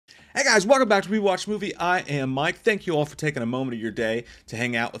Hey guys, welcome back to We Watch Movie. I am Mike. Thank you all for taking a moment of your day to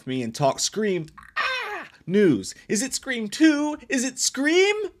hang out with me and talk Scream news. Is it Scream 2? Is it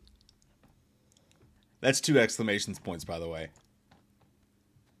Scream? That's 2 exclamation points, by the way.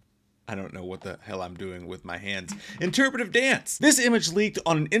 I don't know what the hell I'm doing with my hands. Interpretive dance. This image leaked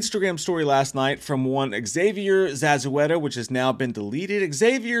on an Instagram story last night from one Xavier Zazueta, which has now been deleted.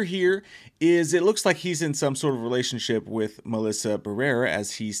 Xavier here it looks like he's in some sort of relationship with Melissa Barrera,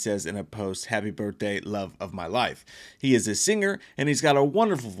 as he says in a post, "Happy birthday, love of my life." He is a singer, and he's got a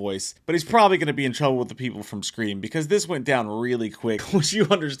wonderful voice, but he's probably going to be in trouble with the people from Scream, because this went down really quick. Which you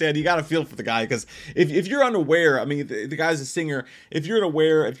understand, you got to feel for the guy, because if you're unaware, I mean, the guy's a singer, if you're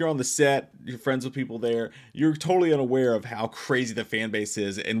unaware, if you're on the set, you're friends with people there, you're totally unaware of how crazy the fan base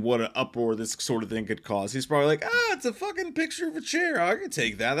is and what an uproar this sort of thing could cause. He's probably like, it's a fucking picture of a chair, I can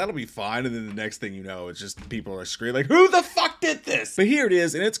take that, that'll be fine. And then the next thing you know, it's just people are screaming like, who the fuck did this? But here it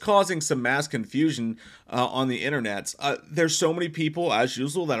is, and it's causing some mass confusion on the internet. There's so many people, as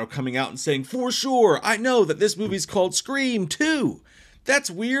usual, that are coming out and saying, for sure, I know that this movie's called Scream 2.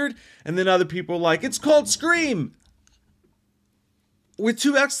 That's weird. And then other people are like, it's called Scream with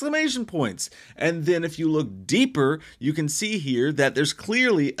 2 exclamation points. And then if you look deeper, you can see here that there's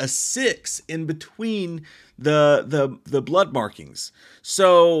clearly a 6 in between the blood markings.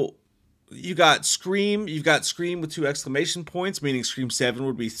 So you've got Scream with 2 exclamation points, meaning Scream 7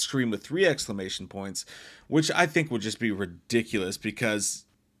 would be Scream with 3 exclamation points, which I think would just be ridiculous, because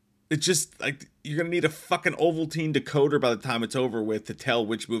it's just like you're gonna need a fucking Ovaltine decoder by the time it's over with to tell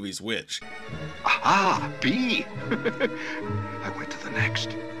which movie's which. Aha, B. I went to the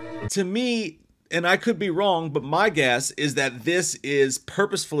next. To me, and I could be wrong, but my guess is that this is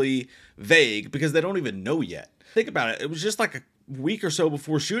purposefully vague because they don't even know yet. Think about it. It was just like a week or so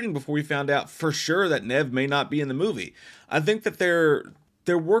before shooting before we found out for sure that Nev may not be in the movie. I think that they're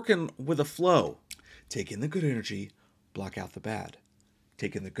working with a flow. Take in the good energy, block out the bad.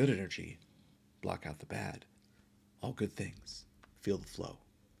 Take in the good energy, block out the bad. All good things. Feel the flow.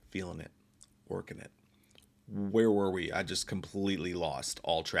 Feeling it. Working it. Where were we? I just completely lost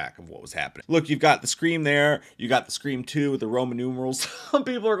all track of what was happening. Look, you've got the Scream there. You got the Scream 2 with the Roman numerals. Some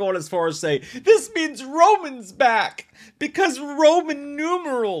people are going as far as say, this means Roman's back because Roman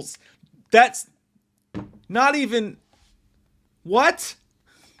numerals. That's not even... What?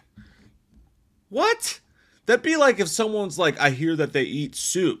 What? That'd be like if someone's like, I hear that they eat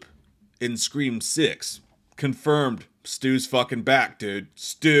soup in Scream 6. Confirmed. Stu's fucking back, dude.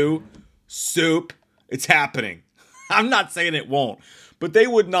 Stu, soup. It's happening. I'm not saying it won't, but they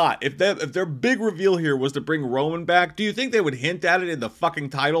would not. If their big reveal here was to bring Roman back, do you think they would hint at it in the fucking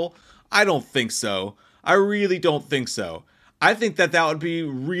title? I don't think so. I really don't think so. I think that would be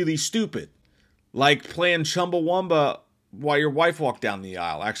really stupid. Like playing Chumbawamba while your wife walked down the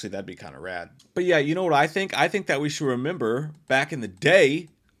aisle. Actually, that'd be kind of rad. But yeah, you know what I think? I think that we should remember back in the day,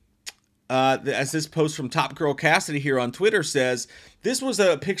 as this post from Top Girl Cassidy here on Twitter says, this was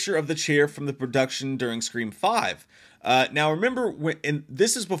a picture of the chair from the production during Scream 5. Now remember, and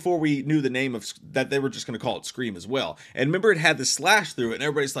this is before we knew the name of, that they were just going to call it Scream as well. And remember, it had the slash through it, and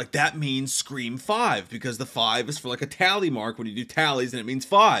everybody's like, that means Scream 5, because the 5 is for like a tally mark when you do tallies, and it means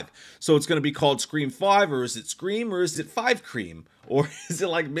 5. So it's going to be called Scream 5, or is it Scream, or is it 5 Cream? Or is it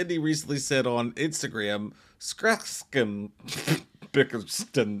like Mindy recently said on Instagram, Scraskum?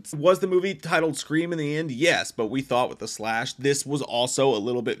 Was the movie titled Scream in the end? Yes, but we thought with the slash, this was also a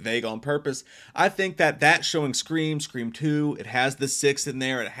little bit vague on purpose. I think that showing Scream 2, it has the 6 in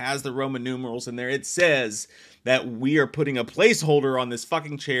there, it has the Roman numerals in there, it says that we are putting a placeholder on this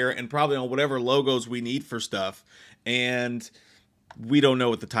fucking chair and probably on whatever logos we need for stuff, and we don't know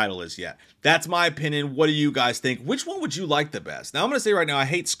what the title is yet. That's my opinion. What do you guys think? Which one would you like the best? Now, I'm going to say right now, I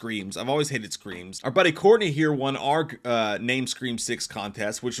hate Screams. I've always hated Screams. Our buddy Courtney here won our Name Scream 6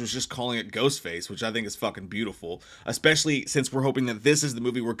 contest, which was just calling it Ghostface, which I think is fucking beautiful, especially since we're hoping that this is the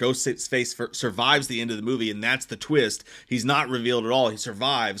movie where Ghostface survives the end of the movie, and that's the twist. He's not revealed at all. He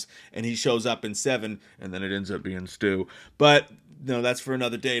survives, and he shows up in 7, and then it ends up being Stu. But no, that's for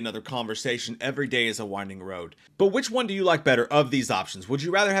another day, another conversation. Every day is a winding road. But which one do you like better of these options? Would you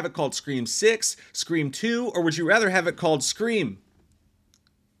rather have it called Scream 6, Scream 2, or would you rather have it called Scream?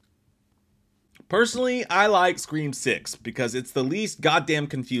 Personally, I like Scream 6 because it's the least goddamn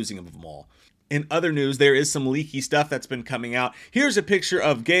confusing of them all. In other news, there is some leaky stuff that's been coming out. Here's a picture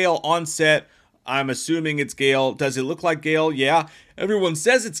of Gail on set. I'm assuming it's Gail. Does it look like Gail? Yeah. Everyone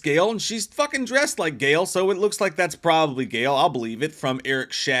says it's Gail, and she's fucking dressed like Gail, so it looks like that's probably Gail. I'll believe it. From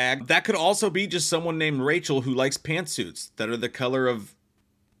Eric Shag. That could also be just someone named Rachel who likes pantsuits that are the color of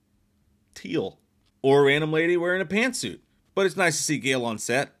teal. Or a random lady wearing a pantsuit. But it's nice to see Gale on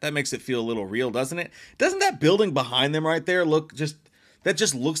set. That makes it feel a little real, doesn't it? Doesn't that building behind them right there that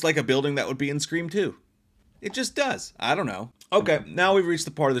just looks like a building that would be in Scream 2? It just does. I don't know. Okay, now we've reached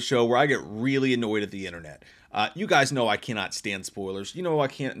the part of the show where I get really annoyed at the internet. You guys know I cannot stand spoilers. You know I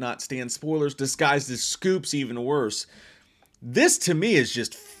can't not stand spoilers disguised as scoops, even worse. This to me is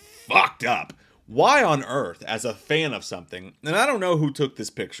just fucked up. Why on earth, as a fan of something, and I don't know who took this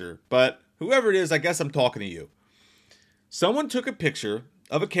picture, but whoever it is, I guess I'm talking to you. Someone took a picture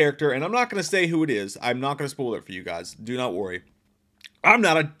of a character, and I'm not going to say who it is. I'm not going to spoil it for you guys. Do not worry. I'm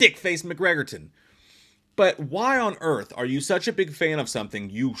not a dick-faced McGregorton. But why on earth are you such a big fan of something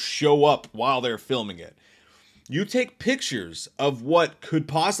you show up while they're filming it? You take pictures of what could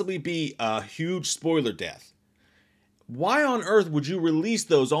possibly be a huge spoiler death. Why on earth would you release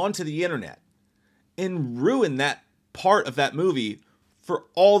those onto the internet and ruin that part of that movie for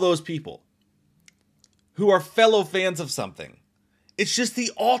all those people who are fellow fans of something? It's just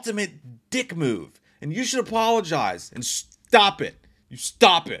the ultimate dick move. And you should apologize and stop it. You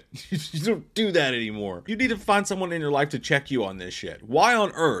stop it. You don't do that anymore. You need to find someone in your life to check you on this shit. Why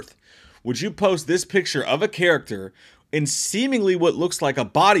on earth would you post this picture of a character in seemingly what looks like a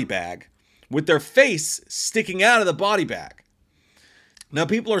body bag with their face sticking out of the body bag? Now,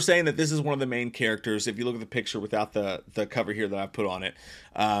 people are saying that this is one of the main characters, if you look at the picture without the cover here that I put on it.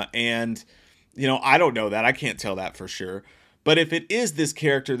 And, you know, I don't know that. I can't tell that for sure. But if it is this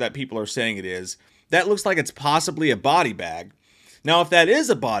character that people are saying it is, that looks like it's possibly a body bag. Now, if that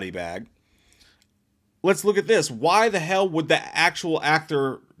is a body bag, let's look at this. Why the hell would the actual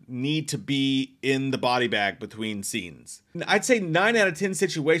actor need to be in the body bag between scenes? I'd say 9 out of 10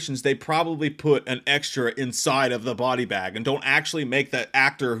 situations, they probably put an extra inside of the body bag and don't actually make the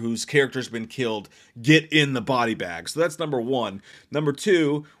actor whose character's been killed get in the body bag. So that's number one. Number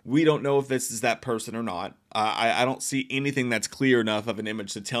two, we don't know if this is that person or not. I don't see anything that's clear enough of an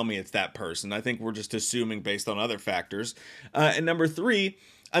image to tell me it's that person. I think we're just assuming based on other factors. And number three,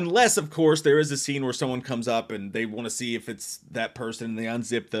 unless, of course, there is a scene where someone comes up and they want to see if it's that person and they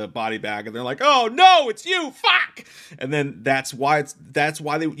unzip the body bag and they're like, oh no, it's you, fuck! And then that's why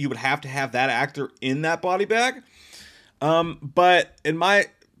you would have to have that actor in that body bag. But in my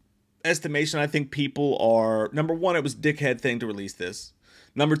estimation, I think people are, number one, it was a dickhead thing to release this.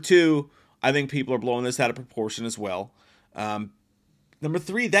 Number two, I think people are blowing this out of proportion as well. Number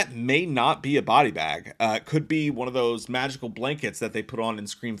three, that may not be a body bag. It could be one of those magical blankets that they put on in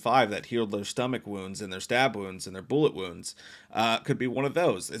Scream 5 that healed their stomach wounds and their stab wounds and their bullet wounds. Could be one of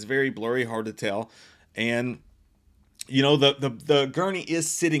those. It's very blurry, hard to tell. And, you know, the gurney is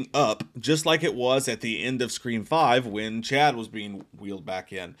sitting up, just like it was at the end of Scream 5 when Chad was being wheeled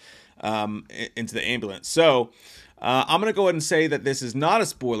back in into the ambulance. So I'm going to go ahead and say that this is not a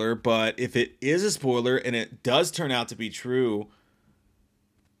spoiler, but if it is a spoiler and it does turn out to be true,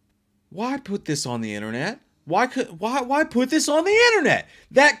 why put this on the internet? Why put this on the internet?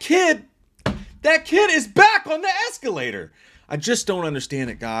 That kid is back on the escalator. I just don't understand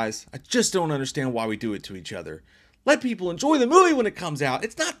it, guys. I just don't understand why we do it to each other. Let people enjoy the movie when it comes out.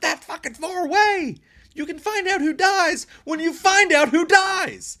 It's not that fucking far away. You can find out who dies when you find out who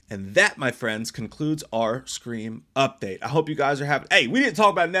dies. And that, my friends, concludes our Scream update. I hope you guys are having... Hey, we didn't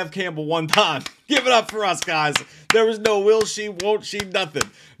talk about Neve Campbell one time. Give it up for us, guys. There was no will she, won't she, nothing.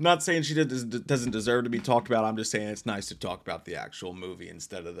 I'm not saying she doesn't deserve to be talked about. I'm just saying it's nice to talk about the actual movie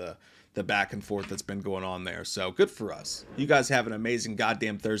instead of the back and forth that's been going on there. So good for us. You guys have an amazing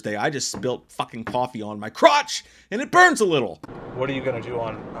goddamn Thursday. I just spilt fucking coffee on my crotch and it burns a little. What are you gonna do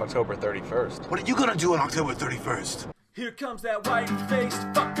on October 31st? What are you gonna do on October 31st? Here comes that white-faced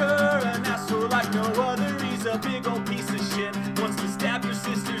fucker, an asshole like no other. He's a big old piece of shit. Wants to stab your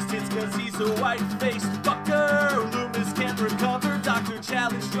sister's tits cause he's a white-faced fucker. Loomis can't recover. Dr.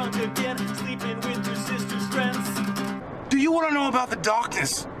 Challenge drunk again, sleeping with your sister's friends. Do you want to know about the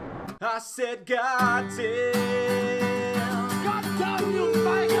darkness? I said, God damn. God damn you,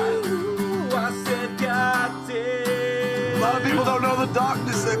 faggot! I said, God damn. A lot of people don't know the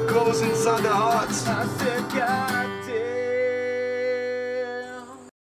darkness that goes inside their hearts. I said, God